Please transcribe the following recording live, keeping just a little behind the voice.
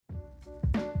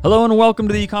Hello and welcome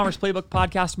to the E-commerce Playbook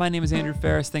Podcast. My name is Andrew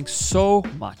Ferris. Thanks so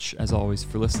much, as always,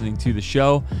 for listening to the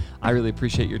show. I really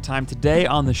appreciate your time. Today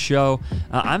on the show,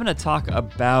 I'm going to talk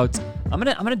about. I'm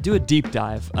going to do a deep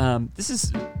dive. This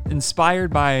is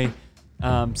inspired by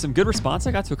some good response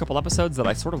I got to a couple episodes that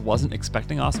I sort of wasn't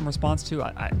expecting awesome response to.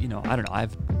 I don't know.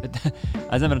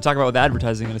 As I'm going to talk about with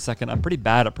advertising in a second, I'm pretty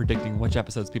bad at predicting which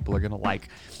episodes people are going to like.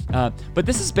 But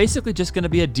this is basically just going to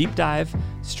be a deep dive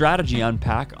strategy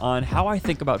unpack on how I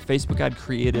think about Facebook ad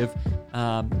creative,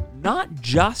 not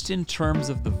just in terms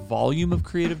of the volume of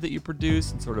creative that you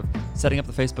produce and sort of setting up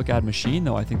the Facebook ad machine,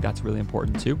 though I think that's really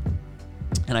important too.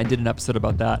 And I did an episode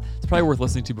about that. It's probably worth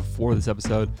listening to before this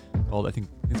episode called, I think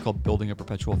it's called Building a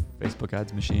Perpetual Facebook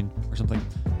Ads Machine or something.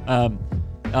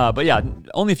 But yeah,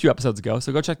 only a few episodes ago,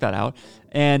 so go check that out.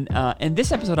 And in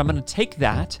this episode, I'm going to take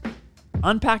that,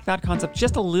 unpack that concept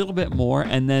just a little bit more,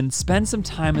 and then spend some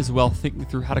time as well thinking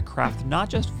through how to craft not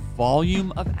just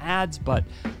volume of ads, but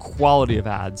quality of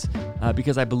ads,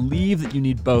 because I believe that you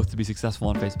need both to be successful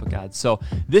on Facebook ads. So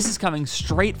this is coming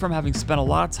straight from having spent a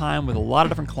lot of time with a lot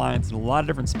of different clients in a lot of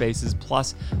different spaces,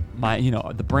 plus my,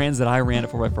 the brands that I ran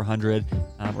at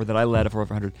 4x400, or that I led at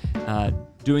 4x400,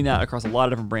 doing that across a lot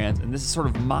of different brands. And this is sort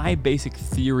of my basic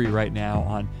theory right now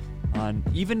on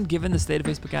even given the state of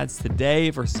Facebook ads today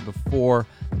versus before,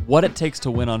 what it takes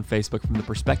to win on Facebook from the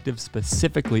perspective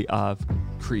specifically of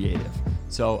creative.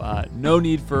 So no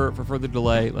need for further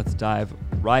delay. Let's dive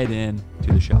right in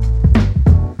to the show.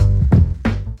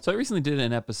 So I recently did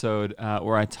an episode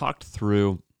where I talked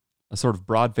through a sort of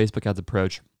broad Facebook ads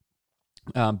approach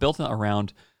built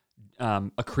around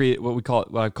what I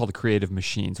call the creative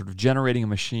machine, sort of generating a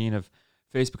machine of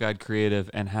Facebook ad creative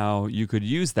and how you could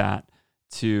use that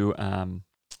to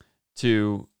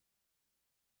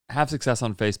have success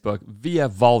on Facebook via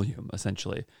volume,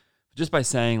 essentially, just by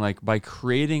saying by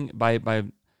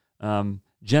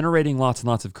generating lots and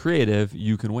lots of creative,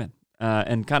 you can win,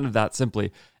 and kind of that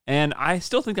simply. And I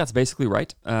still think that's basically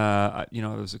right. It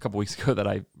was a couple weeks ago that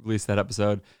I released that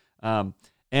episode, and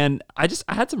I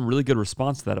had some really good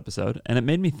response to that episode, and it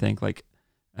made me think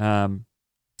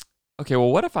okay,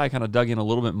 well, what if I kind of dug in a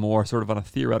little bit more sort of on a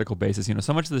theoretical basis?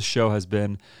 So much of this show has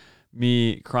been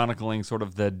me chronicling sort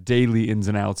of the daily ins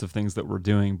and outs of things that we're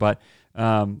doing. But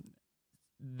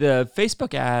the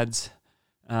Facebook ads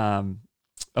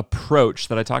approach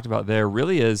that I talked about there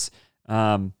really is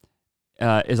a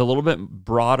little bit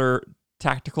broader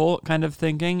tactical kind of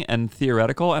thinking and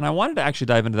theoretical. And I wanted to actually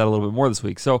dive into that a little bit more this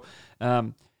week. So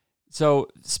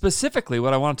specifically,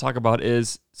 what I want to talk about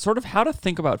is sort of how to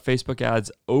think about Facebook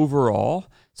ads overall,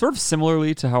 sort of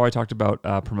similarly to how I talked about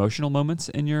promotional moments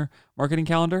in your marketing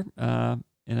calendar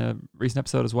in a recent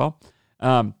episode as well.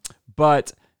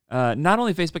 But not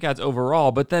only Facebook ads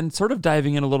overall, but then sort of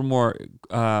diving in a little more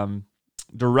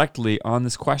directly on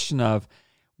this question of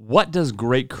what does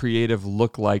great creative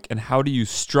look like and how do you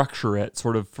structure it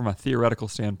sort of from a theoretical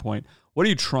standpoint? What are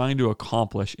you trying to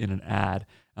accomplish in an ad?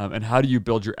 And how do you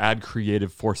build your ad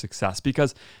creative for success?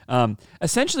 Because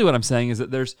essentially what I'm saying is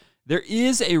that there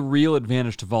is a real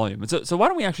advantage to volume. And so why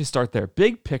don't we actually start there?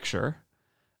 Big picture,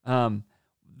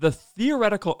 the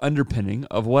theoretical underpinning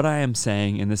of what I am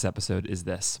saying in this episode is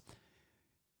this.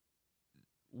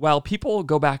 While people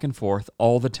go back and forth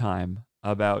all the time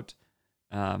about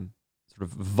sort of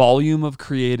volume of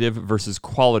creative versus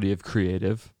quality of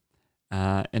creative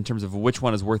in terms of which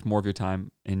one is worth more of your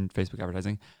time in Facebook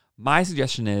advertising, my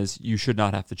suggestion is you should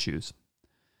not have to choose.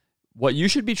 What you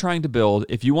should be trying to build,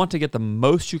 if you want to get the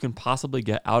most you can possibly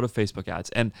get out of Facebook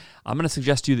ads, and I'm going to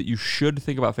suggest to you that you should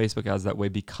think about Facebook ads that way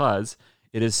because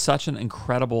it is such an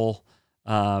incredible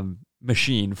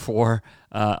machine for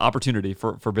opportunity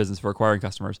for business, for acquiring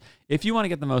customers. If you want to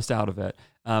get the most out of it,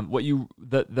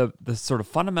 the sort of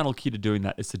fundamental key to doing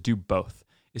that is to do both.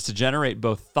 Is to generate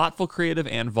both thoughtful creative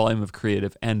and volume of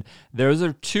creative. And those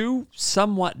are two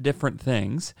somewhat different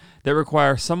things that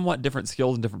require somewhat different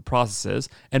skills and different processes,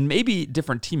 and maybe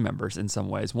different team members in some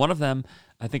ways. One of them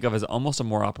I think of as almost a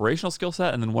more operational skill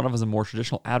set, and then one of them is a more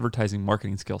traditional advertising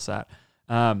marketing skill set.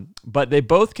 But they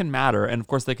both can matter, and of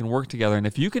course they can work together. And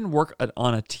if you can work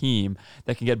on a team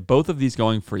that can get both of these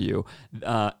going for you,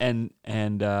 and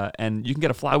you can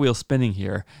get a flywheel spinning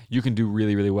here, you can do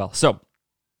really, really well. So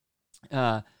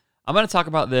I'm going to talk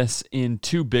about this in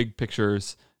two big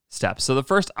pictures steps. So the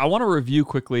first, I want to review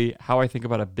quickly how I think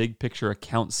about a big picture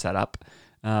account setup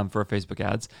for Facebook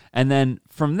ads. And then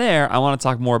from there, I want to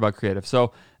talk more about creative.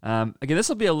 So again, this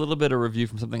will be a little bit of review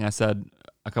from something I said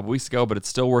a couple weeks ago, but it's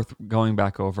still worth going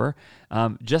back over.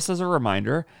 Just as a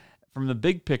reminder, from the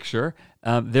big picture,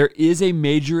 there is a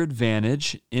major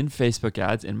advantage in Facebook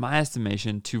ads, in my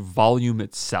estimation, to volume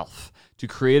itself, to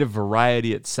creative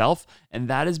variety itself. And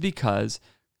that is because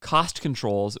cost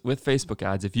controls with Facebook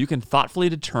ads, if you can thoughtfully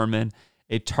determine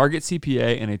a target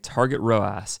CPA and a target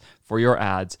ROAS for your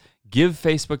ads, give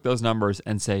Facebook those numbers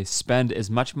and say, spend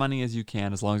as much money as you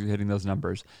can as long as you're hitting those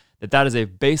numbers, that is a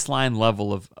baseline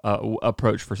level of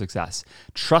approach for success.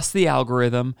 Trust the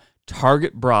algorithm,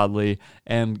 target broadly,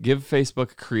 and give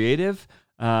Facebook creative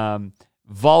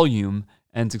volume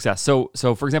and success. So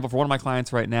for example, for one of my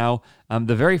clients right now,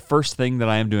 the very first thing that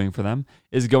I am doing for them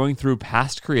is going through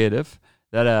past creative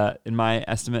that, in my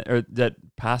estimate, or that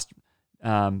past,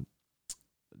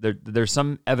 there's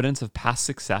some evidence of past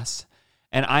success,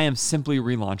 and I am simply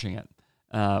relaunching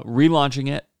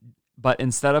it. But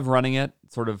instead of running it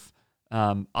sort of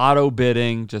auto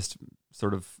bidding, just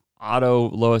sort of auto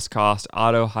lowest cost,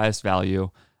 auto highest value,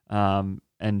 and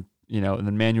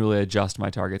then manually adjust my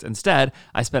targets. Instead,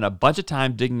 I spent a bunch of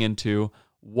time digging into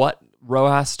what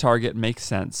ROAS target makes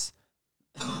sense.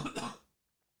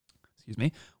 Excuse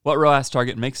me. What ROAS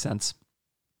target makes sense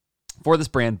for this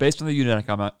brand based on the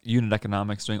unit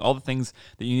economics, doing all the things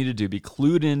that you need to do, be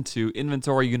clued into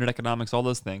inventory, unit economics, all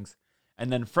those things.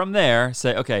 And then from there,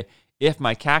 say, okay, if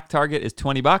my CAC target is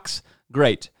 $20,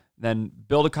 great. Then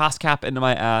build a cost cap into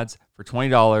my ads for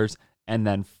 $20 and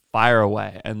then fire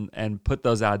away and put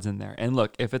those ads in there. And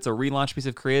look, if it's a relaunch piece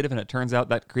of creative and it turns out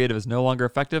that creative is no longer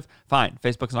effective, fine.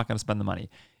 Facebook's not going to spend the money.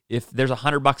 If there's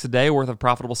 $100 a day worth of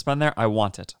profitable spend there, I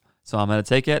want it. So I'm going to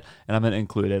take it and I'm going to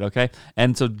include it, okay?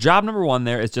 And so job number one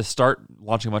there is just start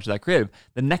launching a bunch of that creative.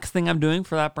 The next thing I'm doing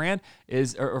for that brand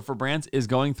is, or for brands, is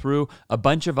going through a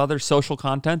bunch of other social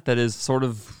content that is sort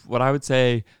of what I would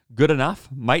say good enough,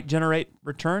 might generate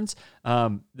returns.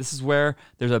 This is where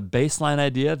there's a baseline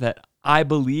idea that I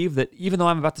believe that even though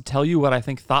I'm about to tell you what I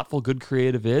think thoughtful, good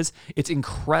creative is, it's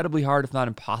incredibly hard, if not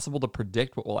impossible, to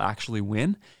predict what will actually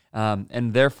win.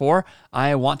 And therefore,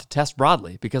 I want to test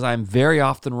broadly because I'm very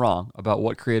often wrong about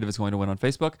what creative is going to win on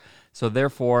Facebook. So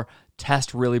therefore,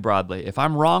 test really broadly. If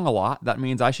I'm wrong a lot, that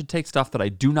means I should take stuff that I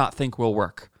do not think will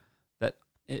work. That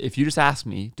if you just ask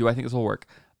me, do I think this will work?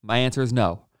 My answer is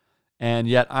no. And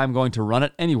yet I'm going to run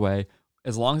it anyway,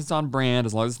 as long as it's on brand,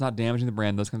 as long as it's not damaging the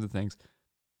brand, those kinds of things.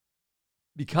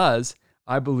 Because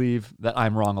I believe that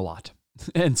I'm wrong a lot.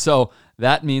 And so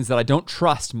that means that I don't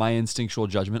trust my instinctual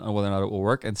judgment on whether or not it will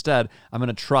work. Instead, I'm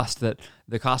going to trust that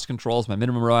the cost controls, my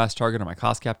minimum ROAS target or my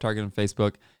cost cap target on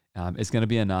Facebook is going to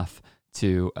be enough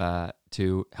to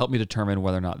help me determine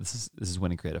whether or not this is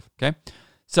winning creative. Okay,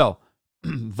 so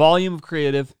volume of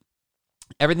creative,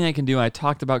 everything I can do. I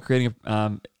talked about creating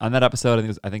on that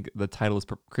episode. I think the title is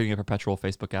creating a perpetual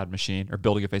Facebook ad machine, or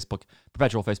building a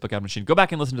perpetual Facebook ad machine. Go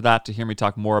back and listen to that to hear me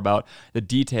talk more about the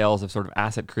details of sort of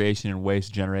asset creation and ways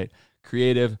to generate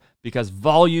creative, because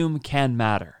volume can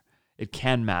matter. It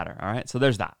can matter. All right. So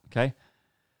there's that. Okay.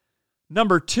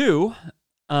 Number two,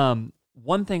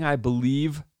 one thing I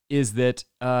believe is that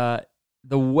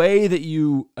the way that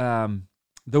you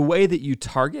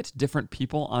target different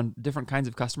people on different kinds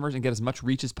of customers and get as much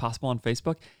reach as possible on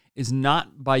Facebook is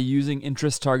not by using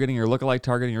interest targeting or lookalike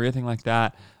targeting or anything like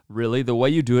that. Really, the way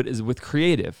you do it is with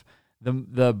creative.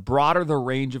 The broader the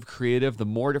range of creative, the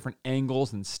more different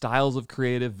angles and styles of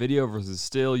creative, video versus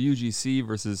still, UGC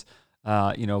versus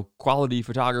quality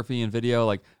photography and video,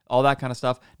 like all that kind of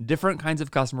stuff. Different kinds of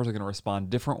customers are going to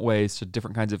respond different ways to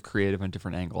different kinds of creative and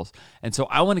different angles. And so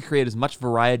I want to create as much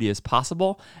variety as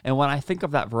possible. And when I think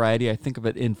of that variety, I think of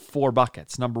it in 4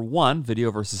 buckets. Number one, video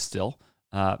versus still.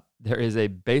 There is a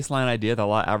baseline idea that a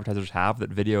lot of advertisers have that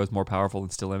video is more powerful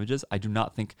than still images. I do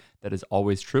not think that is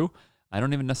always true. I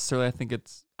don't even necessarily think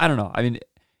I don't know. I mean,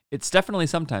 it's definitely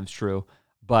sometimes true.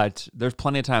 But there's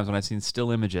plenty of times when I've seen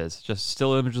still images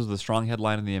with a strong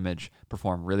headline in the image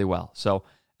perform really well. So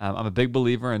I'm a big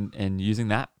believer in using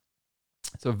that.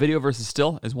 So video versus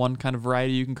still is one kind of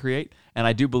variety you can create. And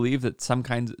I do believe that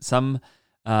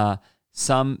that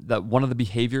one of the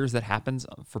behaviors that happens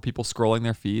for people scrolling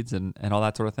their feeds and all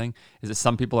that sort of thing is that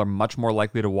some people are much more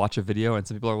likely to watch a video and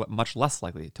some people are much less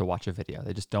likely to watch a video.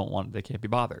 They just they can't be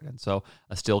bothered. And so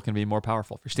a still can be more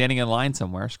powerful. If you're standing in line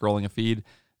somewhere scrolling a feed,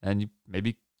 and you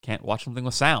maybe can't watch something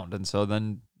with sound. And so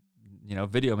then,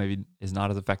 video maybe is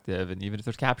not as effective. And even if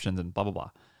there's captions and blah, blah,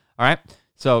 blah. All right.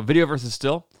 So video versus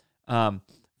still.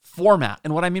 Format.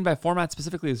 And what I mean by format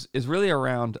specifically is really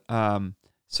around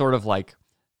sort of like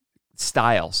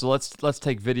style. So let's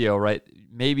take video, right?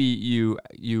 Maybe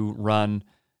you run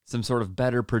some sort of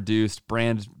better produced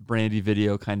brandy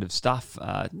video kind of stuff.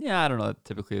 I don't know. That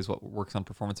typically is what works on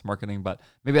performance marketing, but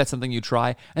maybe that's something you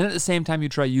try. And at the same time, you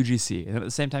try UGC. And at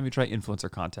the same time, you try influencer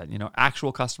content,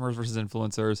 actual customers versus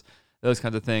influencers, those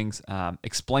kinds of things.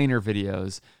 Explainer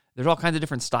videos, there's all kinds of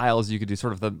different styles you could do,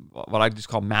 sort of what I just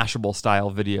call Mashable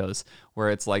style videos, where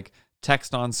it's like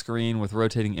text on screen with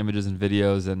rotating images and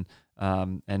videos and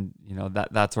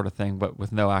that sort of thing, but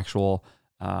with no actual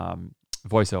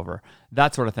voiceover,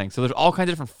 that sort of thing. So there's all kinds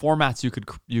of different formats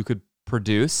you could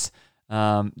produce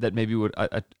that maybe would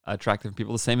attract different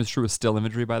people. The same is true with still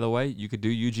imagery, by the way. You could do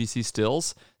UGC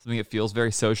stills, something that feels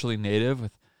very socially native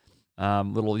with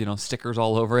little stickers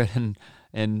all over it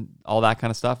and all that kind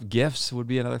of stuff. GIFs would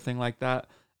be another thing like that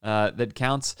that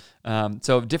counts.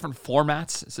 So different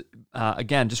formats.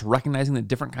 Again, just recognizing that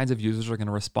different kinds of users are going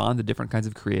to respond to different kinds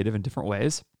of creative in different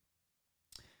ways.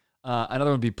 Another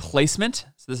one would be placement.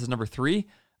 So this is number 3.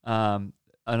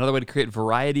 Another way to create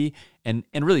variety and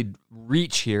really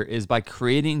reach here is by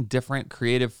creating different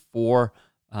creative for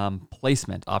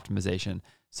placement optimization.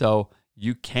 So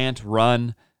you can't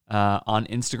run on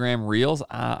Instagram Reels,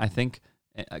 I think,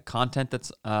 content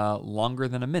that's longer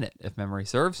than a minute, if memory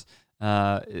serves.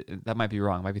 That might be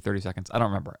wrong. It might be 30 seconds. I don't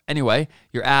remember. Anyway,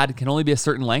 your ad can only be a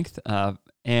certain length,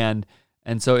 and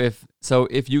so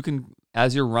if you can,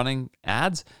 as you're running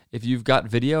ads, if you've got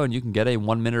video and you can get a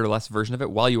 1 minute or less version of it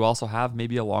while you also have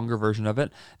maybe a longer version of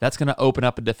it, that's going to open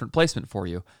up a different placement for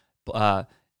you.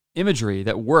 Imagery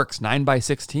that works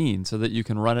 9:16 so that you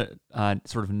can run it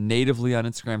sort of natively on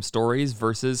Instagram stories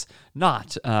versus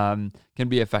not can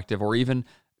be effective, or even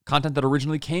content that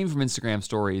originally came from Instagram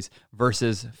stories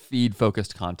versus feed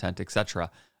focused content,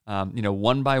 etc.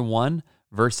 1:1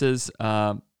 versus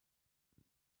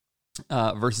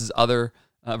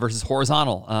versus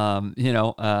horizontal,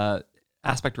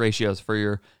 aspect ratios for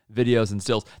your videos and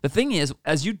stills. The thing is,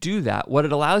 as you do that, what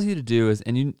it allows you to do is,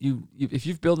 and you if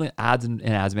you've built ads in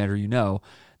Ads Manager,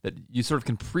 that you sort of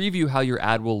can preview how your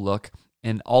ad will look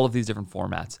in all of these different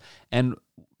formats. And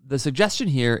the suggestion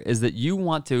here is that you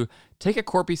want to take a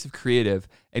core piece of creative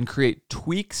and create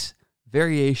tweaks,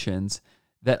 variations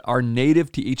that are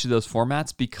native to each of those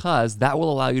formats, because that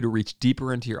will allow you to reach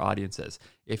deeper into your audiences.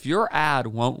 If your ad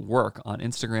won't work on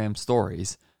Instagram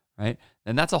stories, right,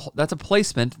 then that's a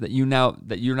placement that you're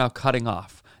now cutting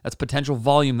off. That's potential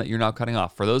volume that you're now cutting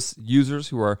off for those users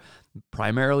who are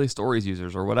primarily stories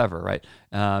users or whatever, right?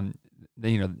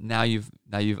 Now you've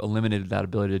eliminated that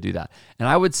ability to do that. And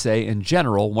I would say, in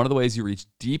general, one of the ways you reach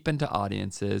deep into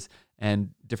audiences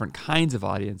and different kinds of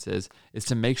audiences is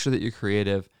to make sure that your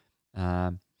creative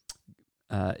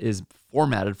is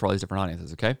formatted for all these different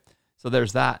audiences. Okay, so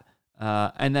there's that.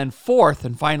 And then fourth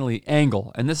and finally,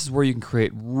 angle. And this is where you can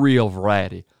create real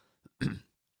variety.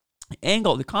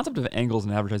 The concept of angles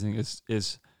in advertising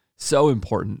is so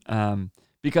important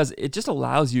because it just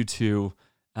allows you to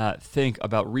think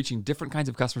about reaching different kinds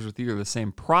of customers with either the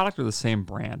same product or the same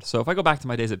brand. So if I go back to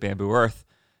my days at Bamboo Earth,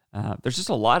 there's just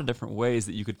a lot of different ways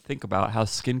that you could think about how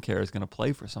skincare is going to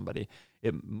play for somebody.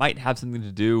 It might have something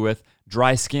to do with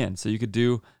dry skin. So you could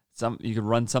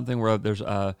run something where there's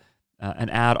an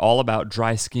ad all about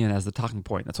dry skin as the talking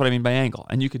point. That's what I mean by angle.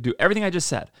 And you could do everything I just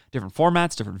said. Different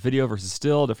formats, different video versus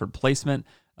still, different placement,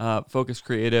 focused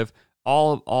creative,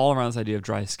 all around this idea of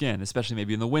dry skin, especially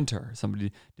maybe in the winter,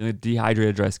 somebody dealing with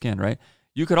dehydrated dry skin, right?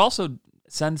 You could also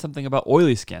send something about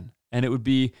oily skin, and it would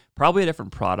be probably a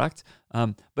different product.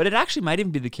 But it actually might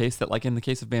even be the case that, like in the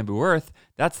case of Bamboo Earth,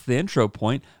 that's the intro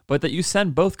point, but that you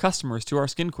send both customers to our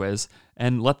skin quiz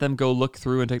and let them go look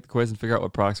through and take the quiz and figure out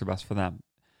what products are best for them.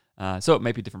 So it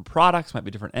might be different products, might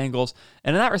be different angles.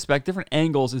 And in that respect, different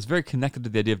angles is very connected to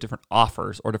the idea of different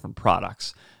offers or different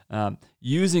products.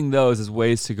 Using those as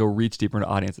ways to go reach deeper into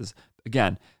audiences.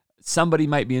 Again, somebody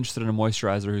might be interested in a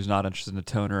moisturizer who's not interested in a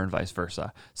toner, and vice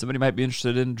versa. Somebody might be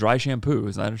interested in dry shampoo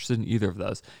who's not interested in either of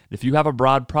those. If you have a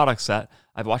broad product set,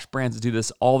 I've watched brands do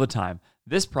this all the time.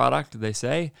 This product, they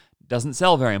say, doesn't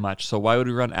sell very much, so why would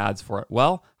we run ads for it?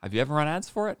 Well, have you ever run ads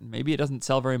for it? Maybe it doesn't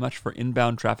sell very much for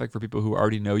inbound traffic for people who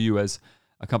already know you as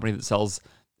a company that sells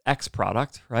X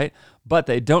product, right? But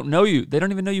they don't know you. They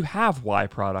don't even know you have Y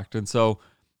product. And so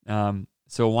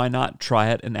why not try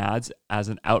it in ads as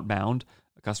an outbound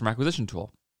customer acquisition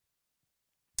tool?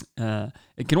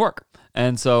 It can work.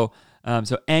 And so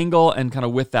angle and kind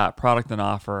of with that product and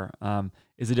offer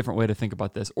is a different way to think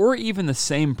about this, or even the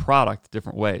same product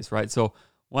different ways, right? So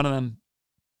one of them,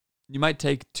 you might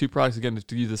take two products, again,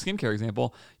 to use the skincare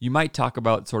example, you might talk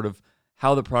about sort of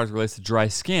how the product relates to dry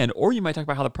skin, or you might talk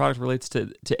about how the product relates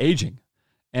to aging.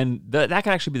 And that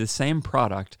can actually be the same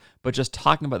product, but just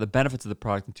talking about the benefits of the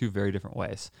product in two very different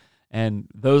ways. And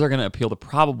those are going to appeal to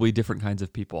probably different kinds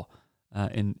of people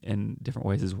in different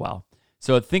ways as well.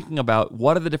 So thinking about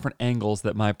what are the different angles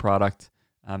that my product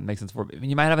makes sense for.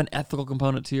 You might have an ethical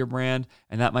component to your brand,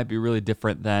 and that might be really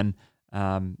different than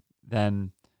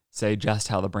say just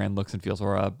how the brand looks and feels,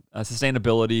 or a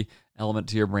sustainability element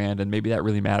to your brand, and maybe that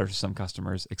really matters to some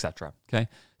customers, etc. Okay,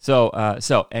 so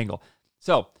angle.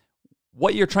 So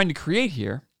what you're trying to create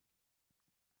here,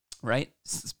 right?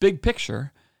 This big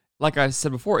picture, like I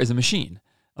said before, is a machine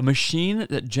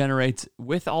that generates,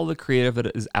 with all the creative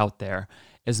that is out there,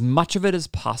 as much of it as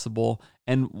possible.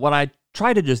 And what I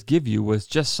try to just give you was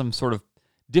just some sort of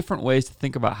different ways to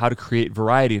think about how to create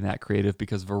variety in that creative,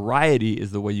 because variety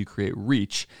is the way you create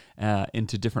reach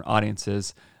into different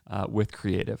audiences with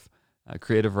creative.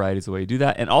 Creative variety is the way you do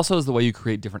that, and also is the way you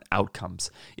create different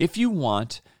outcomes. If you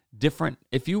want different,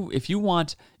 if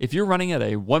you're running at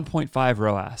a 1.5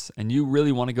 ROAS and you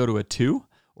really want to go to a 2,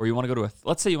 or you want to go to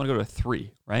let's say you want to go to a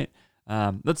 3, right?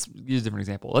 Let's use a different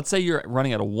example. Let's say you're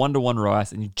running at a 1-to-1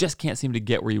 ROAS and you just can't seem to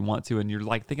get where you want to, and you're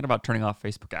like thinking about turning off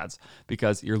Facebook ads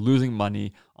because you're losing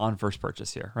money on first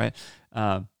purchase here, right?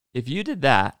 If you did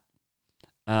that,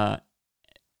 and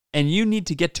you need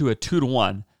to get to a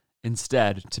 2-to-1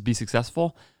 instead to be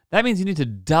successful, that means you need to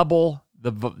double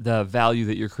the value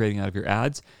that you're creating out of your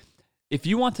ads. If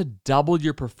you want to double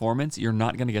your performance, you're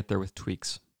not going to get there with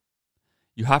tweaks.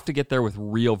 You have to get there with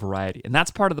real variety. And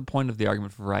that's part of the point of the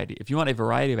argument for variety. If you want a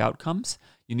variety of outcomes,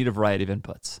 you need a variety of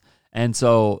inputs. And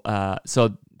so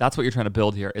that's what you're trying to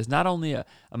build here, is not only a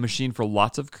machine for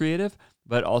lots of creative,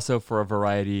 but also for a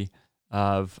variety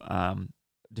of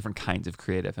different kinds of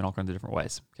creative in all kinds of different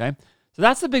ways. Okay, so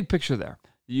that's the big picture there.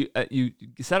 You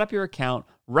set up your account,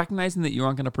 recognizing that you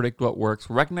aren't going to predict what works,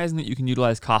 recognizing that you can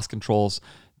utilize cost controls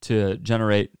to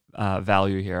generate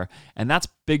value here. And that's a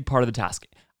big part of the task.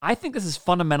 I think this is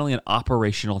fundamentally an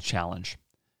operational challenge.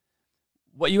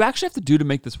 What you actually have to do to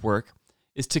make this work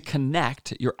is to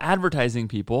connect your advertising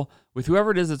people with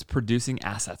whoever it is that's producing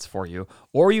assets for you,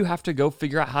 or you have to go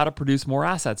figure out how to produce more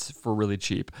assets for really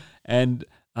cheap. And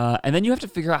then you have to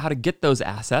figure out how to get those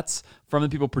assets from the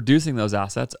people producing those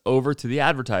assets over to the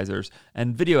advertisers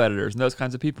and video editors and those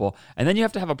kinds of people. And then you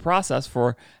have to have a process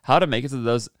for how to make it so that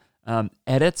those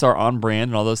edits are on brand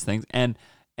and all those things. And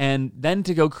then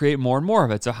to go create more and more of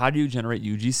it. So how do you generate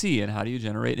UGC, and how do you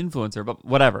generate influencer, but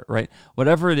whatever, right?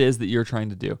 Whatever it is that you're trying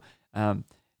to do.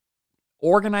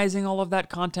 Organizing all of that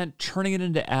content, turning it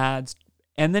into ads,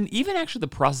 and then even actually the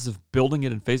process of building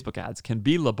it in Facebook ads can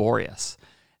be laborious.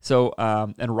 So,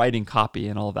 and writing copy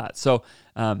and all of that. So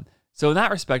in that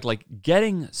respect, like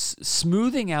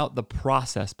smoothing out the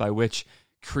process by which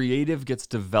creative gets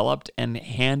developed and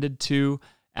handed to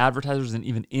advertisers and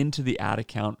even into the ad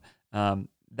account,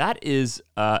 that is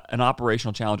an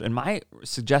operational challenge. And my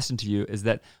suggestion to you is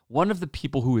that one of the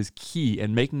people who is key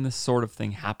in making this sort of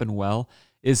thing happen well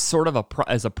is sort of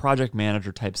as a project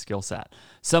manager type skill set.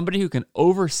 Somebody who can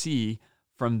oversee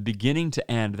from beginning to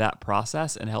end that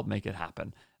process and help make it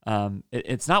happen.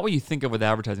 It's not what you think of with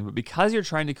advertising, but because you're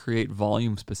trying to create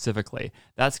volume specifically,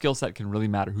 that skill set can really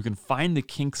matter. Who can find the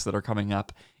kinks that are coming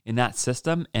up in that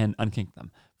system and unkink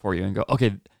them for you and go,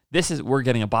 okay, we're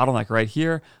getting a bottleneck right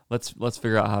here. Let's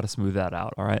figure out how to smooth that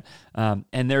out. All right. And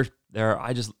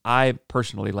I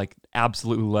personally like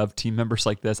absolutely love team members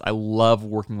like this. I love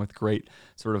working with great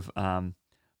sort of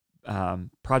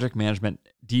project management,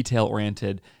 detail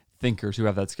oriented thinkers who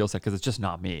have that skill set, because it's just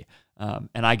not me.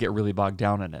 And I get really bogged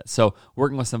down in it. So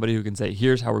working with somebody who can say,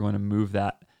 here's how we're going to move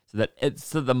that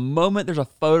so the moment there's a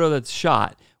photo that's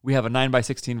shot, we have a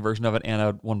 9x16 version of it and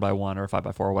a 1x1 or a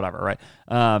 5x4 or whatever.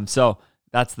 Right. So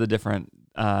that's the different,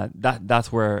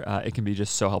 that's where it can be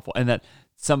just so helpful. And that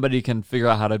somebody can figure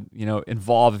out how to,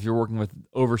 involve, if you're working with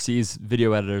overseas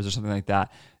video editors or something like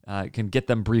that, can get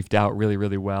them briefed out really,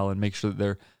 really well and make sure that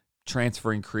they're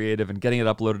transferring creative and getting it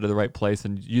uploaded to the right place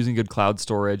and using good cloud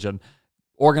storage and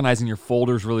organizing your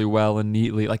folders really well and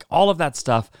neatly. Like all of that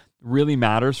stuff really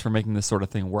matters for making this sort of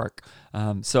thing work.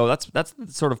 So that's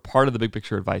sort of part of the big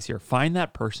picture advice here. Find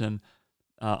that person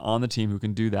on the team who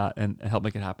can do that and help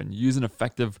make it happen. Use an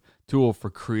effective tool for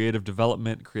creative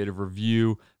development, creative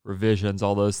review, revisions,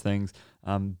 all those things.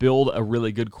 Build a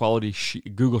really good quality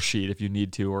Google Sheet if you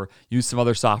need to, or use some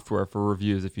other software for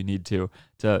reviews if you need to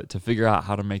figure out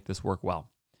how to make this work well.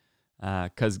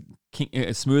 Because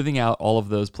smoothing out all of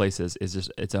those places is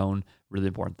just its own really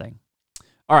important thing.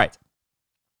 All right.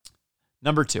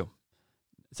 Number 2.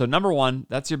 So number 1,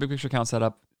 that's your big picture account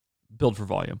setup, build for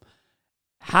volume.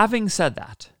 Having said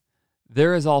that,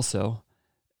 there is also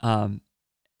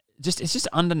it's just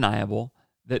undeniable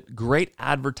that great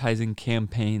advertising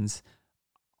campaigns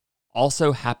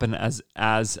also happen as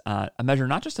a measure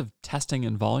not just of testing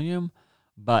and volume,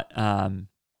 but of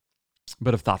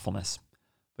thoughtfulness,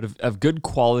 but of good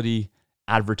quality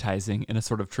advertising in a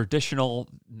sort of traditional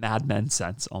Mad Men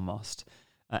sense almost.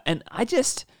 And I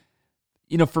just,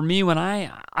 for me, when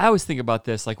I always think about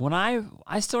this, like when I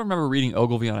still remember reading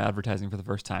Ogilvy on Advertising for the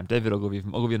first time, David Ogilvy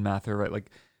from Ogilvy and Mather, right? Like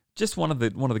just one of the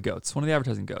goats, one of the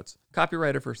advertising goats,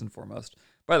 copywriter first and foremost.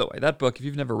 By the way, that book, if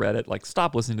you've never read it, like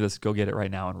stop listening to this, go get it right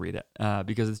now and read it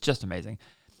because it's just amazing.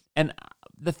 And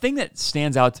the thing that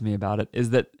stands out to me about it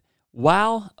is that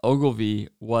while Ogilvy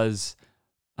was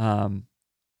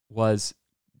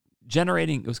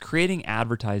creating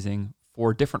advertising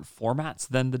for different formats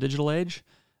than the digital age,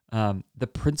 the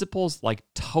principles like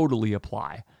totally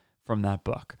apply from that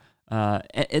book.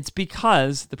 It's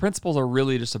because the principles are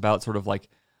really just about sort of like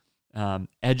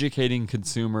educating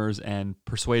consumers and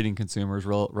persuading consumers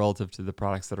relative to the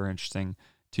products that are interesting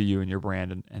to you and your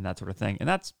brand and that sort of thing. And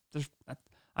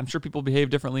I'm sure people behave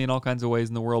differently in all kinds of ways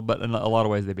in the world, but in a lot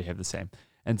of ways they behave the same.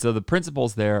 And so the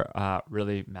principles there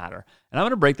really matter. And I'm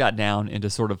going to break that down into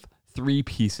sort of 3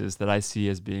 pieces that I see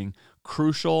as being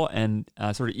crucial and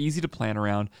sort of easy to plan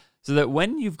around, so that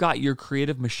when you've got your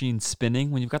creative machine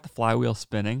spinning, when you've got the flywheel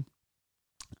spinning,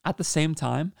 at the same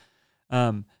time,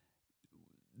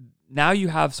 now you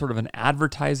have sort of an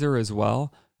advertiser as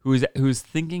well who's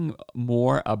thinking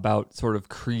more about sort of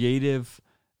creative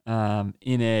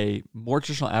in a more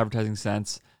traditional advertising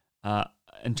sense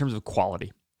in terms of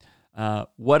quality.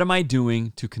 What am I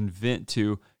doing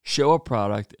to show a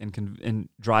product and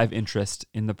drive interest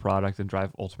in the product and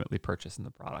drive ultimately purchase in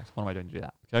the product? What am I doing to do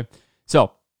that? Okay,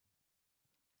 so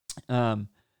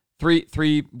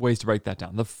three ways to break that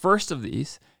down. The first of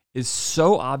these is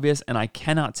so obvious, and I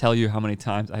cannot tell you how many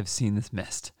times I've seen this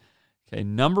missed. Okay,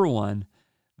 number 1,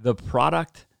 the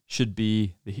product should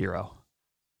be the hero.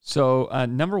 So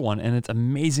number 1, and it's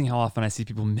amazing how often I see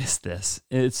people miss this.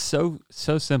 It's so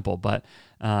simple, but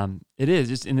it is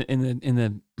just in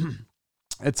the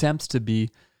attempts to be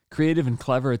creative and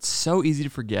clever. It's so easy to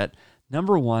forget.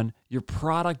 Number 1, your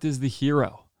product is the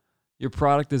hero. Your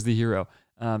product is the hero.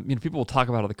 People will talk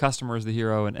about how the customer is the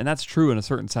hero, and that's true in a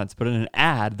certain sense. But in an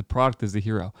ad, the product is the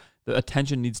hero. The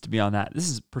attention needs to be on that. This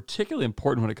is particularly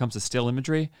important when it comes to still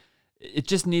imagery. It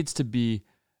just needs to be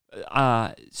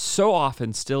so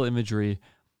often still imagery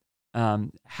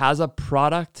has a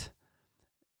product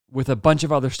with a bunch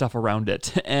of other stuff around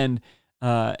it, and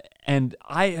I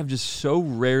have just so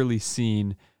rarely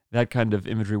seen that kind of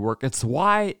imagery work. It's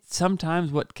why sometimes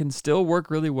what can still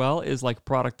work really well is like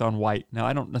product on white. Now,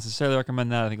 I don't necessarily recommend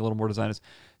that. I think a little more design is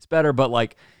better, but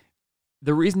like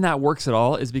the reason that works at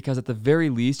all is because at the very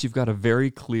least, you've got a very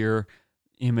clear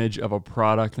image of a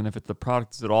product, and if the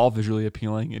product is at all visually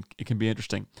appealing, it can be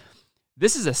interesting.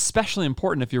 This is especially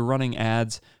important if you're running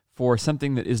ads for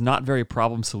something that is not very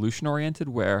problem solution oriented,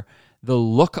 where the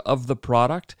look of the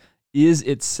product is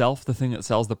itself the thing that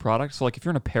sells the product. So like if you're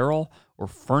in apparel or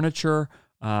furniture,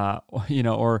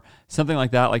 or something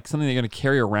like that, like something that you're going to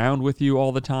carry around with you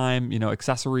all the time,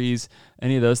 accessories,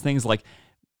 any of those things, like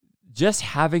just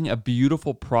having a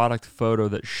beautiful product photo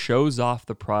that shows off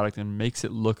the product and makes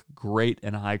it look great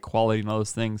and high quality and all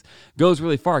those things goes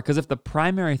really far. Because if the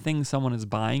primary thing someone is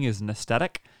buying is an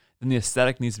aesthetic, then the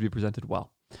aesthetic needs to be presented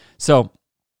well. So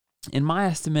in my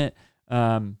estimate,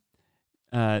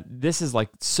 this is like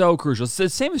so crucial. The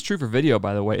same is true for video,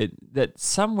 by the way, that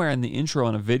somewhere in the intro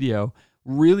on a video,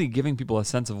 really giving people a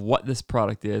sense of what this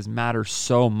product is matters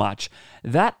so much.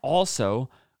 That also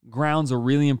grounds a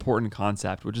really important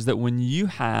concept, which is that when you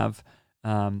have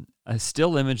a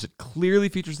still image that clearly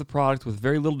features the product with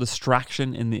very little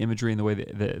distraction in the imagery and the way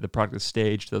the product is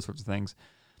staged, those sorts of things,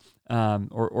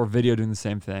 or video doing the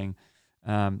same thing.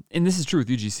 And this is true with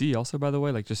UGC also, by the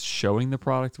way, like just showing the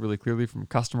product really clearly from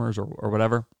customers or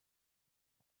whatever.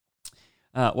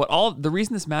 The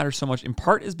reason this matters so much in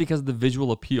part is because of the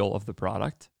visual appeal of the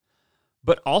product,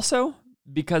 but also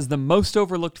because the most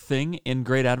overlooked thing in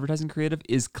great advertising creative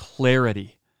is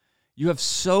clarity. You have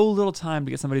so little time to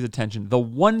get somebody's attention. The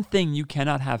one thing you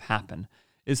cannot have happen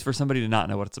is for somebody to not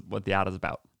know what the ad is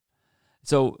about.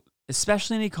 So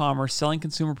especially in e-commerce, selling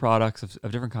consumer products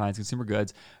of different kinds, consumer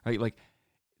goods, right? Like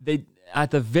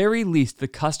at the very least, the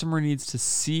customer needs to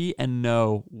see and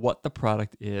know what the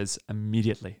product is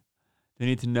immediately. They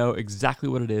need to know exactly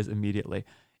what it is immediately.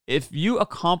 If you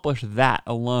accomplish that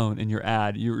alone in your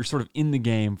ad, you're sort of in the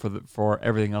game for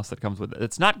everything else that comes with it.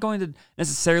 It's not going to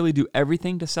necessarily do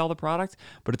everything to sell the product,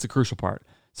 but it's a crucial part.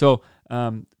 So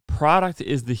product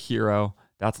is the hero.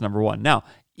 That's number 1. Now,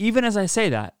 even as I say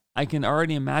that, I can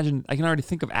already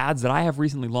think of ads that I have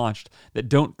recently launched that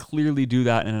don't clearly do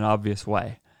that in an obvious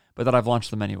way, but that I've launched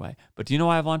them anyway. But do you know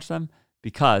why I've launched them?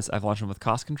 Because I've launched them with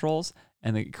cost controls,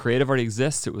 and the creative already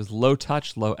exists. It was low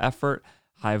touch, low effort,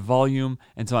 high volume,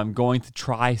 and so I'm going to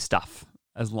try stuff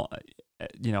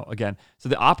again. So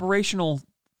the operational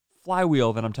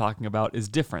flywheel that I'm talking about is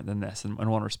different than this in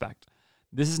one respect.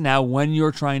 This is now when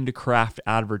you're trying to craft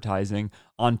advertising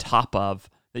on top of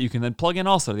that you can then plug in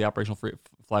also the operational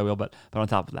flywheel, but on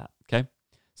top of that, okay?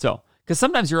 So, because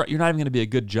sometimes you're not even going to be a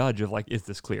good judge of like, is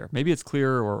this clear? Maybe it's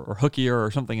clear or hookier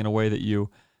or something in a way that you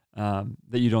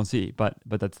don't see, but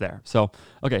that's there. So,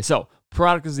 okay, so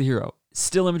product is the hero.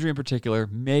 Still imagery in particular,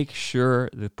 make sure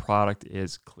the product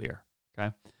is clear,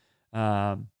 okay?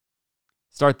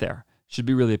 Start there. Should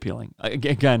be really appealing.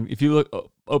 Again, if you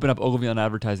open up Ogilvy on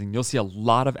advertising, you'll see a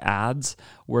lot of ads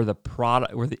where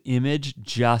the image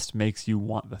just makes you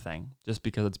want the thing just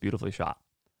because it's beautifully shot.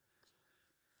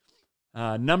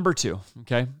 Number 2,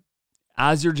 okay?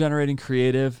 As you're generating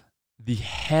creative, the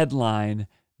headline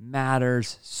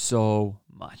matters so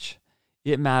much.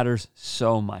 It matters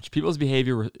so much. People's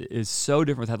behavior is so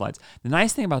different with headlines. The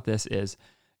nice thing about this is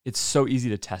it's so easy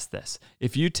to test this.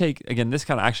 If you take, again, this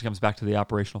kind of actually comes back to the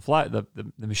operational the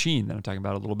machine that I'm talking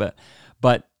about a little bit.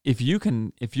 But if you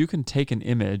can take an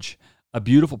image, a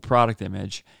beautiful product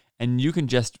image, and you can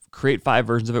just create 5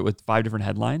 versions of it with 5 different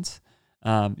headlines,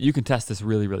 you can test this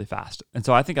really, really fast. And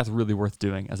so I think that's really worth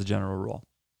doing as a general rule.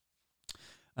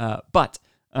 But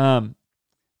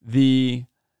the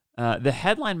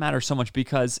headline matters so much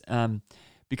because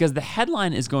the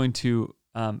headline is going to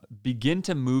begin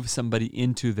to move somebody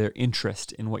into their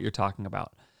interest in what you're talking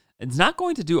about. It's not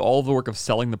going to do all the work of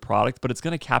selling the product, but it's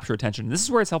going to capture attention. And this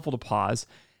is where it's helpful to pause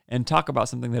and talk about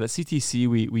something that at CTC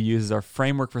we use as our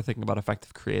framework for thinking about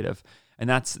effective creative. And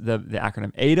that's the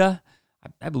acronym AIDA.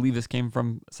 I believe this came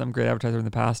from some great advertiser in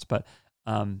the past, but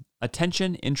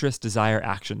attention, interest, desire,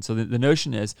 action. So the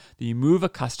notion is that you move a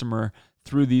customer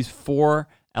through these 4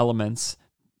 elements,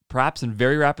 perhaps in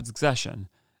very rapid succession,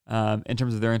 in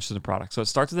terms of their interest in the product. So it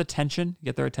starts with attention, you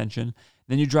get their attention.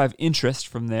 Then you drive interest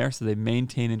from there, so they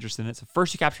maintain interest in it. So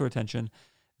first you capture attention,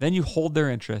 then you hold their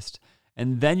interest,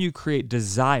 and then you create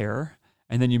desire,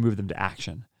 and then you move them to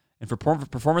action. And for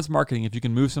performance marketing, if you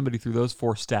can move somebody through those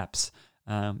 4 steps,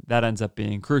 that ends up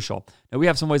being crucial. Now, we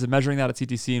have some ways of measuring that at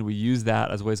CTC, and we use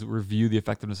that as ways to review the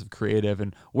effectiveness of creative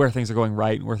and where things are going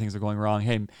right and where things are going wrong.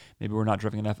 Hey, maybe we're not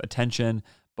driving enough attention,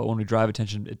 but when we drive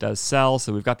attention, it does sell.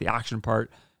 So we've got the action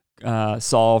part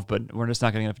solved, but we're just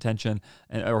not getting enough attention,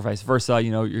 or vice versa.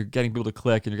 You're getting people to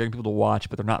click and you're getting people to watch,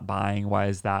 but they're not buying. Why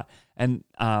is that? And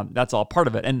that's all part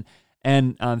of it. And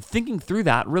thinking through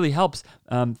that really helps.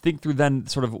 Think through then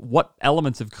sort of what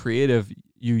elements of creative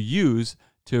you use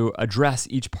to address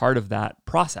each part of that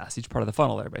process, each part of the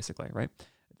funnel there, basically, right?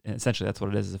 And essentially, that's what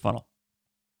it is a funnel.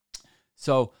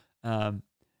 So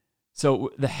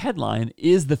the headline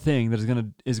is the thing that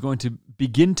is going to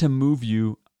begin to move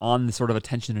you on the sort of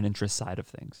attention and interest side of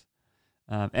things,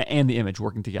 and the image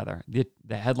working together. The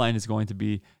headline is going to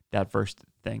be that first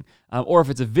thing. Or if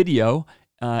it's a video,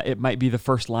 it might be the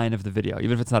first line of the video.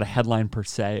 Even if it's not a headline per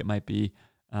se, it might be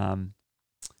the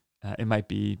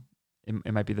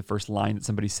first line that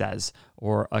somebody says,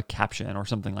 or a caption or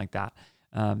something like that.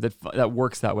 That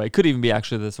works that way. It could even be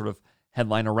actually the sort of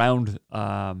headline around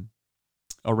the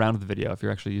video if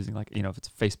you're actually using if it's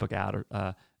a Facebook ad or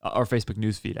Facebook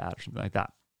newsfeed ad or something like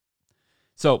that.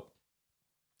 So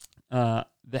the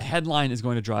headline is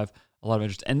going to drive a lot of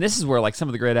interest. And this is where some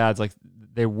of the great ads,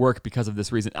 they work because of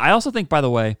this reason. I also think, by the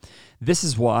way, this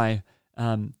is why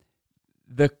the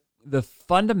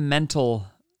fundamental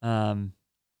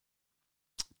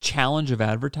challenge of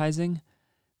advertising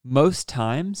most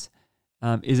times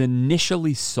is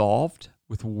initially solved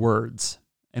with words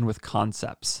and with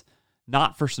concepts,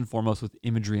 not first and foremost with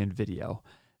imagery and video.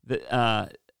 This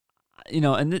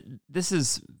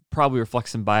is probably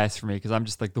reflects some bias for me because I'm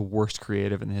just the worst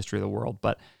creative in the history of the world.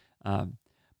 But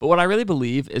what I really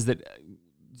believe is that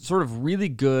sort of really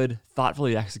good,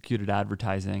 thoughtfully executed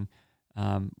advertising,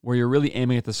 where you're really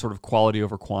aiming at this sort of quality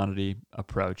over quantity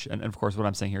approach, and of course what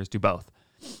I'm saying here is do both.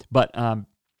 But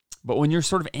when you're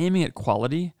sort of aiming at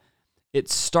quality, it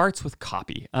starts with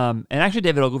copy. And actually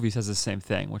David Ogilvy says the same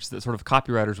thing, which is that sort of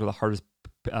copywriters were the hardest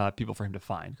people for him to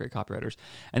find, great copywriters.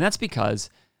 And that's because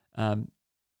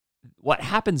what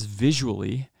happens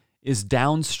visually is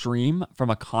downstream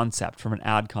from a concept, from an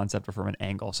ad concept or from an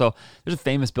angle. So there's a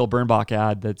famous Bill Bernbach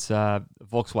ad that's a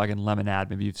Volkswagen Lemon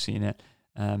ad. Maybe you've seen it.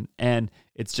 And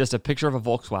it's just a picture of a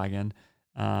Volkswagen,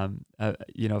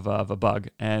 of a bug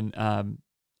and a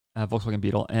Volkswagen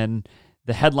Beetle. And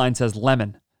the headline says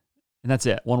lemon. And that's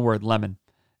it. One word, lemon.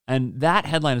 And that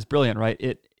headline is brilliant, right?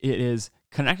 It is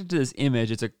connected to this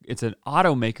image. It's an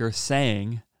automaker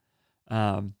saying,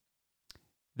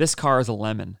 this car is a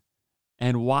lemon.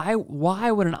 And why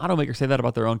would an automaker say that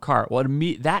about their own car? Well,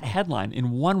 that headline in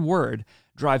one word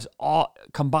drives all,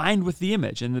 combined with the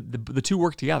image, and the two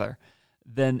work together,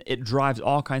 then it drives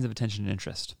all kinds of attention and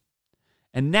interest.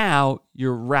 And now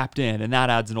you're wrapped in, and that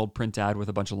adds an old print ad with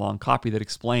a bunch of long copy that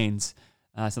explains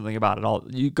something about it all.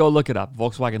 You go look it up,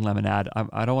 Volkswagen Lemon ad.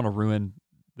 I don't want to ruin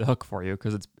the hook for you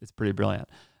because it's pretty brilliant.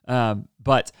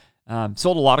 But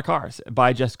sold a lot of cars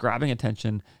by just grabbing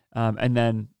attention and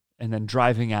then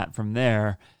driving at from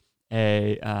there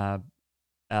an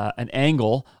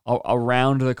angle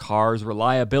around the car's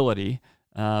reliability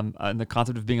and the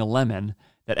concept of being a lemon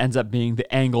that ends up being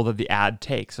the angle that the ad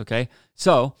takes. Okay,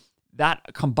 so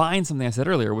that combines something I said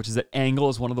earlier, which is that angle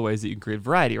is one of the ways that you can create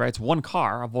variety, right? It's one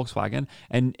car, a Volkswagen,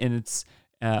 and it's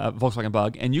a Volkswagen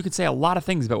Bug, and you could say a lot of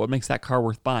things about what makes that car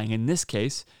worth buying. In this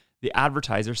case, the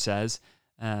advertiser says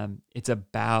it's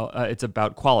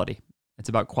about quality. It's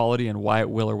about quality and why it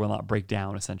will or will not break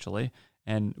down, essentially,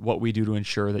 and what we do to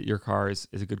ensure that your car is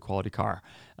a good quality car.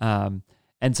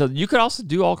 And so you could also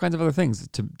do all kinds of other things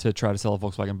to try to sell a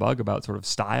Volkswagen Bug about sort of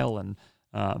style and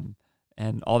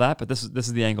all that, but this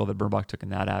is the angle that Bernbach took in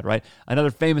that ad, right? Another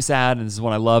famous ad, and this is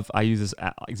one I love, I use this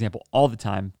example all the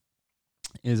time,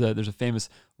 is there's a famous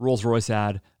Rolls-Royce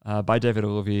ad by David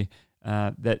Ogilvy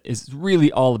that is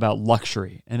really all about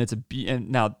luxury, and and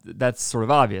now that's sort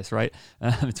of obvious, right?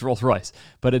 It's Rolls-Royce,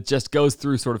 but it just goes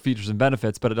through sort of features and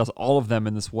benefits, but it does all of them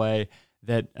in this way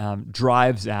that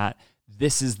drives at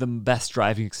this is the best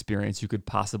driving experience you could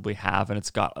possibly have, and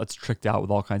it's tricked out with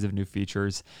all kinds of new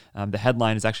features. The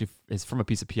headline is from a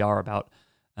piece of PR about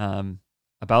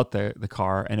the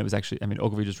car, and it was actually,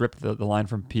 Ogilvy just ripped the line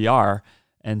from PR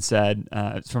and said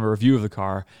it's from a review of the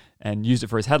car and used it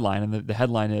for his headline, and the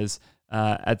headline is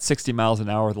at 60 miles an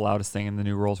hour, the loudest thing in the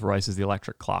new Rolls-Royce is the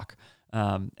electric clock.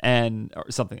 Or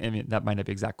something. That might not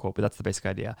be the exact quote, but that's the basic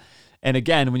idea. And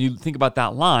again, when you think about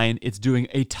that line, it's doing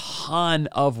a ton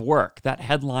of work. That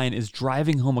headline is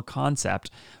driving home a concept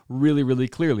really, really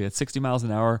clearly. At 60 miles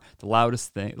an hour, the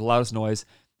loudest noise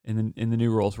in the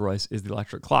new Rolls-Royce is the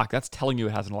electric clock. That's telling you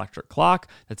it has an electric clock.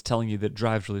 That's telling you that it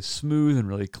drives really smooth and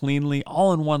really cleanly,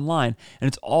 all in one line. And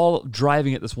it's all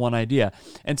driving at this one idea.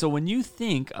 And so when you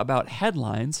think about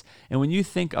headlines and when you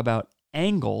think about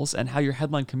angles and how your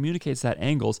headline communicates that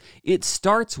angles, it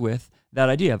starts with that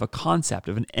idea of a concept,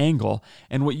 of an angle.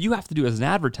 And what you have to do as an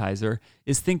advertiser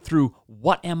is think through,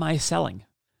 what am I selling?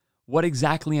 What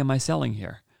exactly am I selling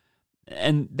here?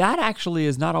 And that actually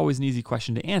is not always an easy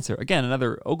question to answer. Again,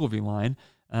 another Ogilvy line.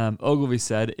 Ogilvy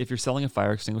said, if you're selling a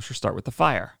fire extinguisher, start with the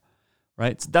fire.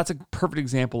 Right? So that's a perfect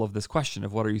example of this question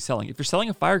of what are you selling? If you're selling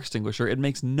a fire extinguisher, it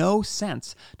makes no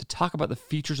sense to talk about the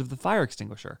features of the fire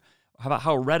extinguisher. How about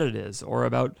how red it is, or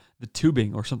about the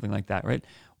tubing or something like that, right?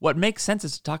 What makes sense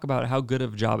is to talk about how good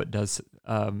of a job it does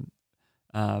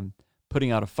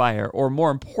putting out a fire, or more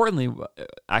importantly,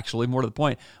 actually, more to the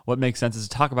point, what makes sense is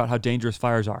to talk about how dangerous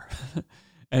fires are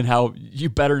and how you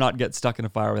better not get stuck in a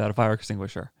fire without a fire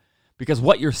extinguisher. Because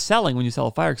what you're selling when you sell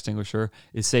a fire extinguisher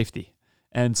is safety.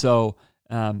 And so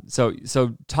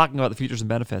talking about the features and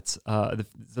benefits,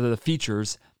 the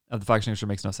features of the fire extinguisher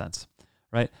makes no sense.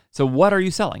 Right? So what are you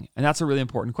selling? And that's a really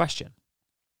important question.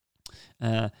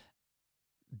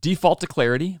 Default to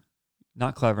clarity,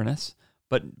 not cleverness,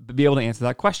 but be able to answer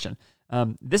that question.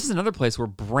 This is another place where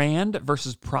brand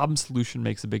versus problem solution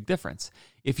makes a big difference.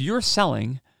 If you're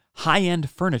selling high-end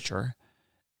furniture,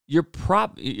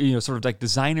 sort of like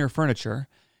designer furniture,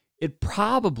 it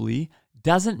probably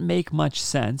doesn't make much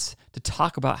sense to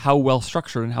talk about how well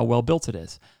structured and how well built it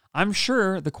is. I'm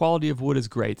sure the quality of wood is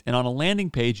great, and on a landing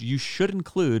page, you should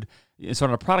include, so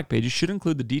on a product page, you should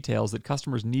include the details that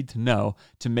customers need to know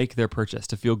to make their purchase,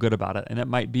 to feel good about it. And it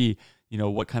might be,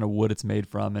 what kind of wood it's made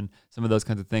from, and some of those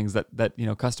kinds of things that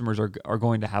customers are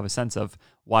going to have a sense of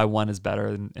why one is better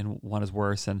and one is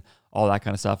worse, and all that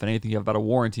kind of stuff, and anything you have about a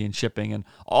warranty and shipping, and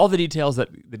all the details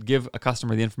that give a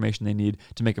customer the information they need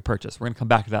to make a purchase. We're going to come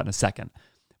back to that in a second.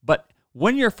 But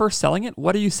when you're first selling it,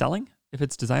 what are you selling if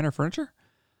it's designer furniture?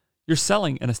 You're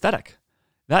selling an aesthetic.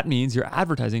 That means your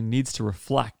advertising needs to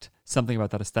reflect something about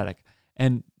that aesthetic.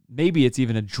 And maybe it's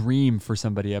even a dream for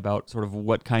somebody about sort of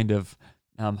what kind of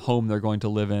home they're going to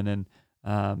live in,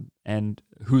 and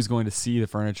who's going to see the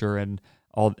furniture and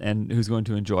who's going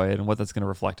to enjoy it and what that's going to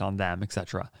reflect on them,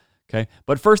 etc. Okay.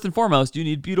 But first and foremost, you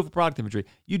need beautiful product imagery.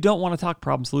 You don't want to talk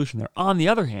problem solution there. On the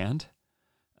other hand,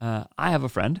 I have a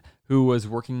friend who was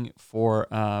working for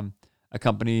a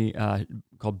company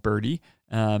called Birdie.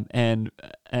 And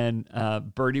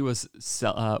Birdie was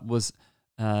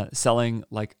selling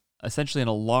like essentially an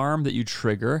alarm that you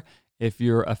trigger if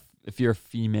you're a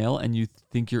female and you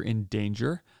think you're in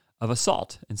danger of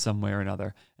assault in some way or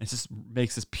another. And it just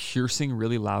makes this piercing,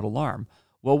 really loud alarm.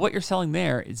 Well, what you're selling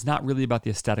there is not really about the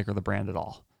aesthetic or the brand at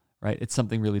all, right? It's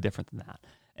something really different than that.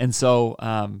 And so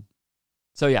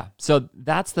So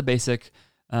that's the basic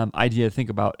idea to think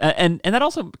about. And that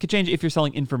also could change if you're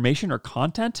selling information or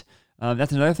content.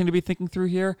 That's another thing to be thinking through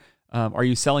here. Are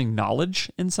you selling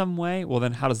knowledge in some way? Well,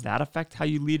 then how does that affect how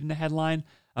you lead in a headline?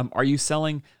 Are you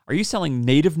selling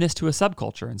nativeness to a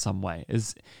subculture in some way?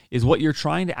 Is what you're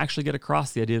trying to actually get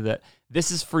across the idea that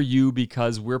this is for you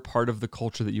because we're part of the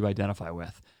culture that you identify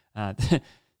with?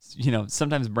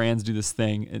 Sometimes brands do this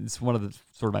thing, and it's one of the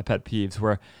sort of my pet peeves,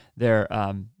 where their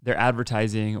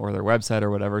advertising or their website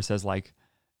or whatever says like,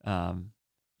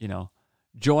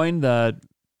 join the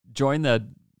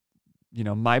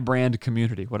my brand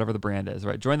community, whatever the brand is,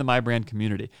 right? Join the my brand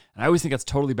community. And I always think that's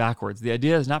totally backwards. The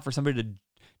idea is not for somebody to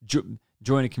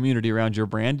join a community around your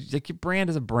brand. Like, your brand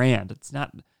is a brand. It's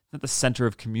not the center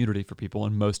of community for people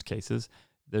in most cases.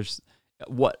 There's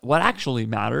what actually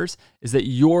matters is that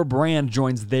your brand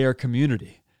joins their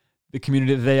community, the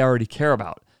community that they already care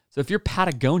about. So if you're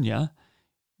Patagonia,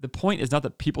 the point is not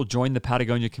that people join the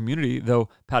Patagonia community, though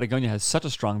Patagonia has such a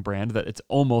strong brand that it's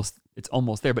almost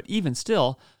there. But even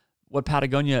still, what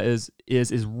Patagonia is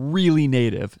really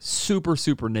native, super,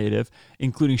 super native,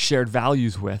 including shared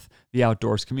values with the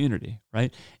outdoors community,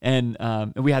 right? And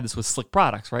we had this with Slick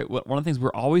Products, right? One of the things we're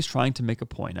always trying to make a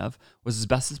point of was, as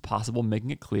best as possible,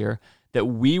 making it clear that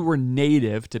we were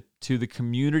native to the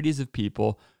communities of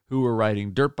people who were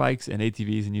riding dirt bikes and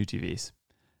ATVs and UTVs.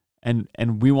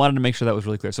 And we wanted to make sure that was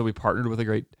really clear. So we partnered with a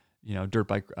great, dirt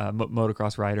bike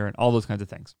motocross rider and all those kinds of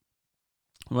things.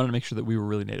 We wanted to make sure that we were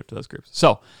really native to those groups.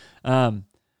 So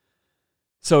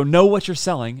know what you're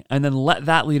selling, and then let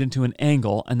that lead into an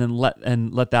angle, and then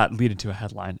let that lead into a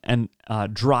headline, and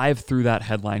drive through that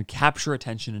headline, capture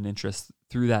attention and interest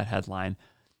through that headline.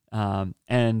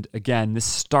 And again, this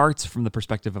starts from the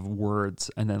perspective of words,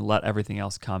 and then let everything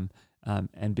else come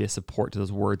and be a support to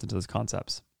those words and to those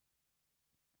concepts.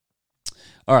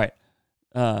 All right.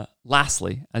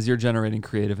 Lastly, as you're generating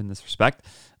creative in this respect,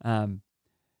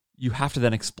 you have to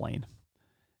then explain.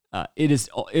 It is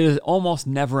almost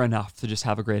never enough to just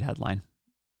have a great headline.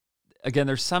 Again,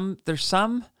 there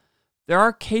are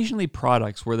occasionally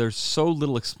products where there's so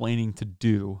little explaining to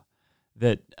do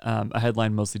that a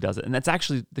headline mostly does it. And that's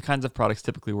actually the kinds of products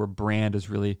typically where brand is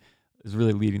really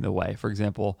leading the way. For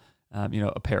example,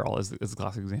 apparel is a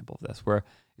classic example of this, where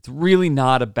it's really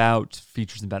not about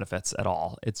features and benefits at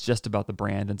all. It's just about the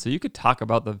brand. And so you could talk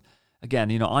about on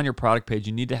your product page,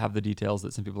 you need to have the details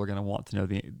that some people are going to want to know,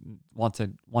 want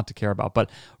to care about. But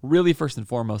really, first and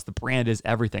foremost, the brand is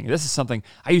everything. This is something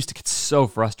I used to get so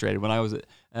frustrated when I was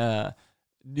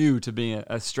new to being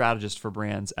a strategist for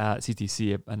brands at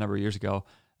CTC a number of years ago.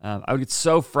 I would get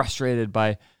so frustrated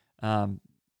by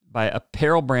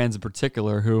apparel brands in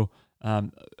particular, who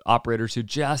operators who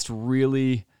just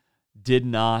really did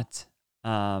not.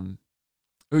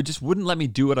 Who just wouldn't let me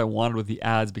do what I wanted with the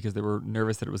ads because they were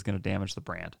nervous that it was going to damage the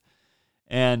brand.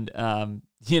 And, I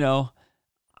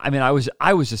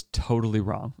was just totally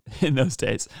wrong in those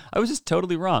days. I was just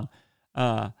totally wrong.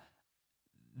 The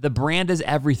brand is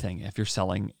everything if you're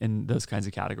selling in those kinds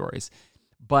of categories.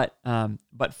 But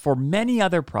for many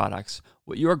other products,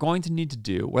 what you are going to need to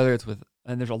do, whether it's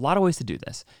and there's a lot of ways to do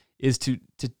this, is to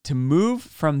move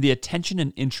from the attention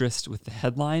and interest with the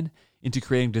headline into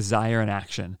creating desire and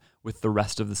action with the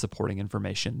rest of the supporting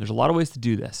information. There's a lot of ways to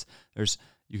do this.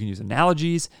 You can use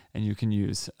analogies, and you can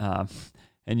use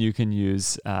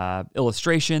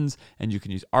illustrations, and you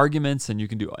can use arguments, and you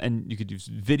could use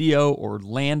video or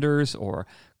landers or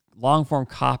long form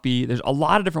copy. There's a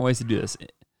lot of different ways to do this.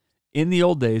 In the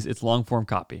old days, it's long form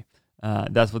copy.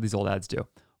 That's what these old ads do.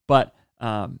 But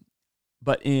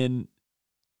in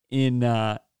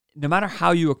no matter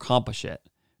how you accomplish it,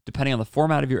 depending on the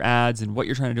format of your ads and what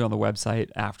you're trying to do on the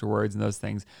website afterwards and those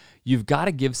things, you've got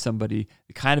to give somebody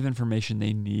the kind of information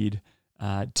they need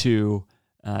to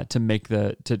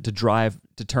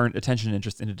turn attention and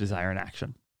interest into desire and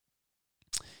action.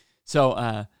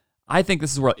 So I think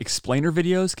this is where explainer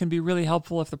videos can be really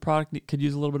helpful if the product could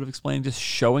use a little bit of explaining, just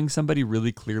showing somebody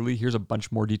really clearly, here's a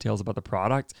bunch more details about the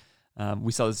product.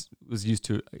 We saw this was used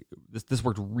to, this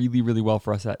worked really, really well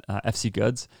for us at FC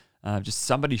Goods. Just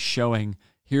somebody showing,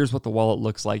 here's what the wallet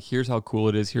looks like, here's how cool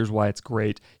it is, here's why it's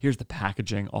great, here's the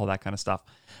packaging, all that kind of stuff.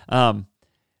 And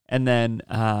then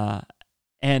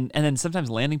sometimes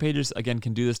landing pages, again,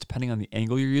 can do this depending on the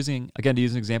angle you're using. Again, to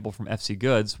use an example from FC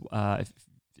Goods,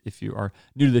 if you are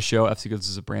new to the show, FC Goods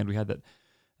is a brand we had that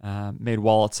made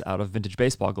wallets out of vintage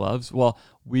baseball gloves. Well,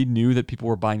 we knew that people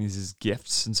were buying these as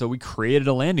gifts, and so we created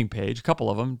a landing page, a couple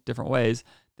of them, different ways.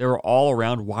 They were all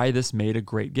around why this made a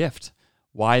great gift,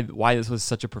 why this was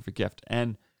such a perfect gift.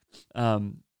 And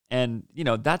And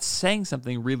that's saying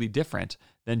something really different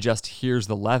than just here's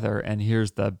the leather and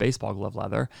here's the baseball glove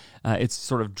leather. It's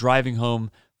sort of driving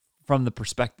home from the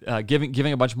perspective,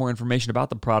 giving a bunch more information about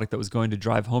the product that was going to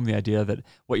drive home the idea that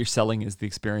what you're selling is the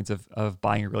experience of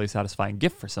buying a really satisfying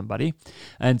gift for somebody.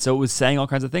 And so it was saying all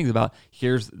kinds of things about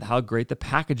here's how great the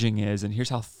packaging is, and here's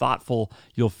how thoughtful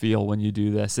you'll feel when you do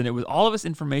this. And it was all of this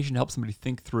information to help somebody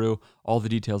think through all the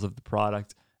details of the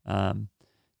product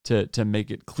to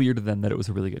make it clear to them that it was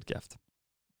a really good gift.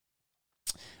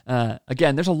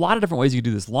 Again, there's a lot of different ways you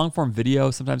can do this. Long form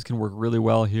video sometimes can work really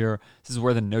well here. This is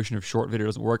where the notion of short video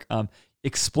doesn't work.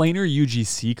 Explainer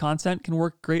UGC content can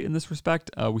work great in this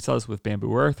respect. We saw this with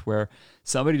Bamboo Earth, where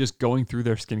somebody just going through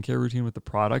their skincare routine with the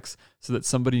products so that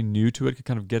somebody new to it could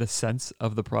kind of get a sense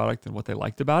of the product and what they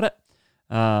liked about it.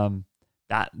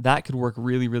 That could work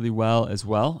really, really well as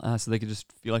well. So they could just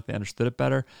feel like they understood it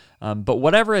better. But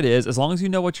whatever it is, as long as you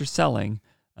know what you're selling,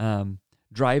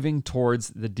 driving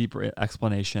towards the deeper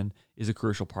explanation is a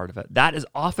crucial part of it. That is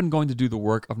often going to do the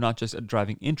work of not just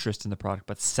driving interest in the product,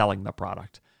 but selling the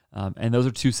product. And those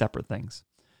are two separate things,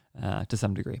 to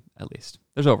some degree, at least.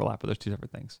 There's overlap, but there's two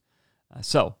separate things.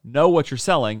 So know what you're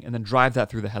selling and then drive that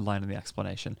through the headline and the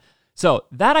explanation. So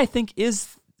that, I think,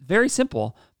 is very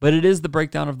simple, but it is the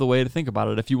breakdown of the way to think about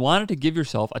it. If you wanted to give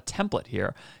yourself a template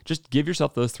here, just give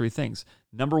yourself those three things.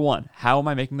 Number one, how am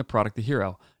I making the product the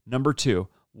hero? Number two,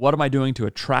 what am I doing to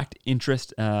attract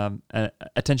interest,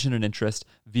 attention and interest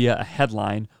via a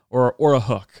headline or a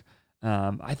hook?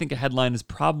 I think a headline is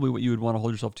probably what you would want to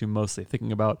hold yourself to mostly,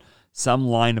 thinking about some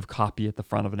line of copy at the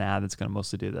front of an ad that's going to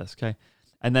mostly do this, okay?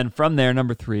 And then from there,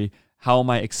 number three, how am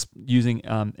I using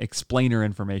explainer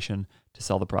information to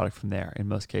sell the product from there in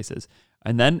most cases?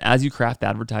 And then as you craft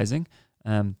advertising,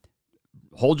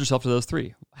 hold yourself to those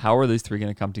three. How are these three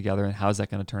going to come together, and how is that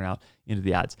going to turn out into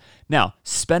the ads? Now,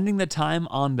 spending the time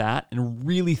on that and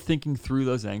really thinking through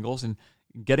those angles and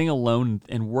getting alone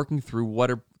and working through what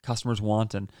our customers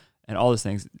want and all those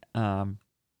things, that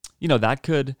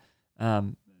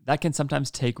can sometimes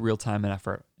take real time and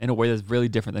effort in a way that's really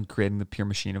different than creating the pure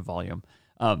machine of volume.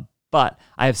 But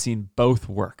I have seen both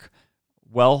work.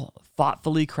 Well,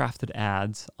 thoughtfully crafted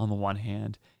ads on the one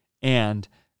hand, and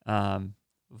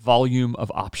volume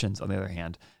of options on the other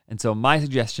hand. And so my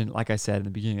suggestion, like I said in the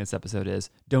beginning of this episode, is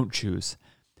don't choose.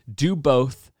 Do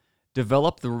both.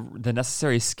 Develop the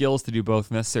necessary skills to do both,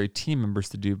 necessary team members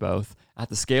to do both at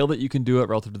the scale that you can do it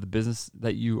relative to the business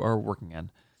that you are working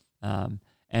in,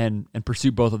 and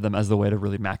pursue both of them as the way to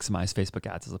really maximize Facebook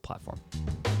ads as a platform.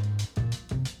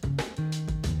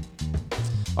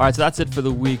 All right, so that's it for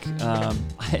the week.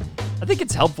 I think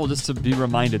it's helpful just to be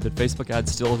reminded that Facebook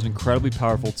ads still is an incredibly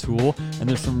powerful tool, and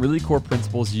there's some really core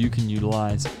principles you can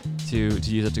utilize to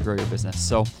use it to grow your business.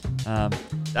 So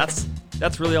that's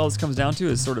really all this comes down to,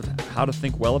 is sort of how to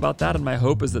think well about that. And my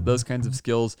hope is that those kinds of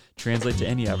skills translate to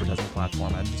any advertising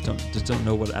platform. I just don't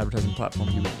know what advertising platform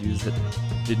you would use that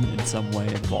didn't in some way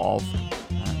involve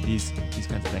these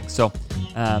kinds of things. So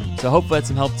hopefully that's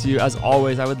some help to you. As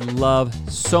always, I would love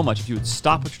so much if you would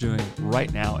stop what you're doing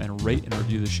right now and rate and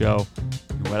review the show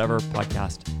in whatever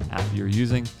podcast app you're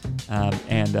using,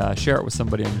 and share it with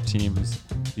somebody on your team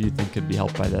who you think could be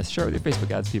helped by this. Share it with your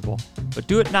Facebook ads people, but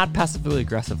do it not passively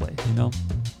aggressively.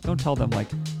 Don't tell them like,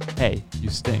 "Hey, you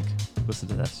stink. Listen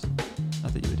to this."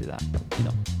 Not that you would do that, but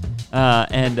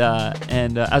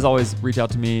And as always, reach out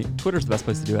to me. Twitter's the best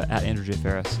place to do it, at Andrew J.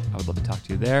 Ferris. I would love to talk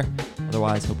to you there.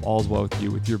 Otherwise, hope all is well with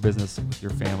you, with your business, with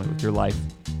your family, with your life.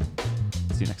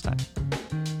 See you next time.